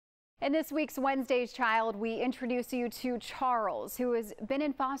In this week's Wednesday's Child, we introduce you to Charles, who has been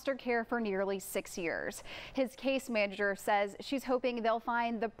in foster care for nearly 6 years. His case manager says she's hoping they'll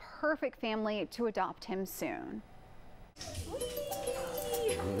find the perfect family to adopt him soon.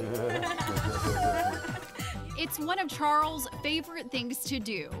 It's one of Charles' favorite things to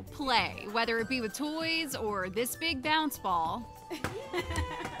do, play, whether it be with toys or this big bounce ball.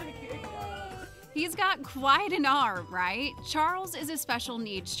 He's got quite an arm, right? Charles is a special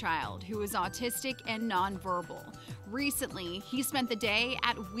needs child who is autistic and nonverbal. Recently, he spent the day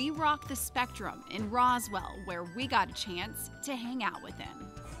at We Rock the Spectrum in Roswell, where we got a chance to hang out with him.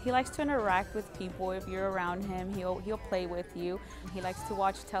 He likes to interact with people. If you're around him, he'll play with you. He likes to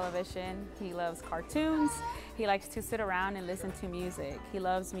watch television. He loves cartoons. He likes to sit around and listen to music. He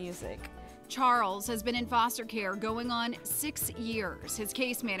loves music. Charles has been in foster care going on 6 years. His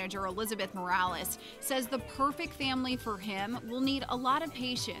case manager, Elizabeth Morales, says the perfect family for him will need a lot of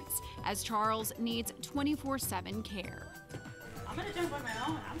patience, as Charles needs 24/7 care. I'm gonna jump on my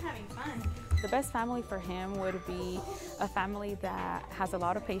own. I'm having fun. The best family for him would be a family that has a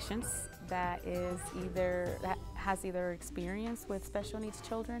lot of patience, that has either experience with special needs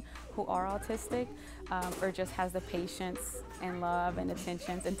children who are autistic, or just has the patience and love and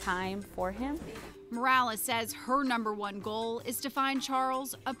attentions and time for him. Morales says her #1 goal is to find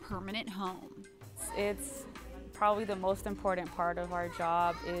Charles a permanent home. It's probably the most important part of our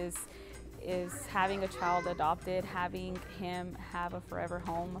job is having a child adopted, having him have a forever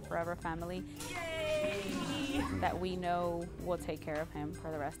home, a forever family. Yay! That we know will take care of him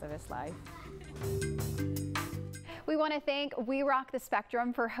for the rest of his life. We want to thank We Rock the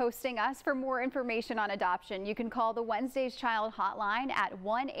Spectrum for hosting us. For more information on adoption, you can call the Wednesday's Child hotline at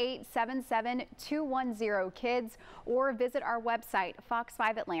 1-877-210-KIDS or visit our website,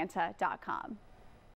 fox5atlanta.com.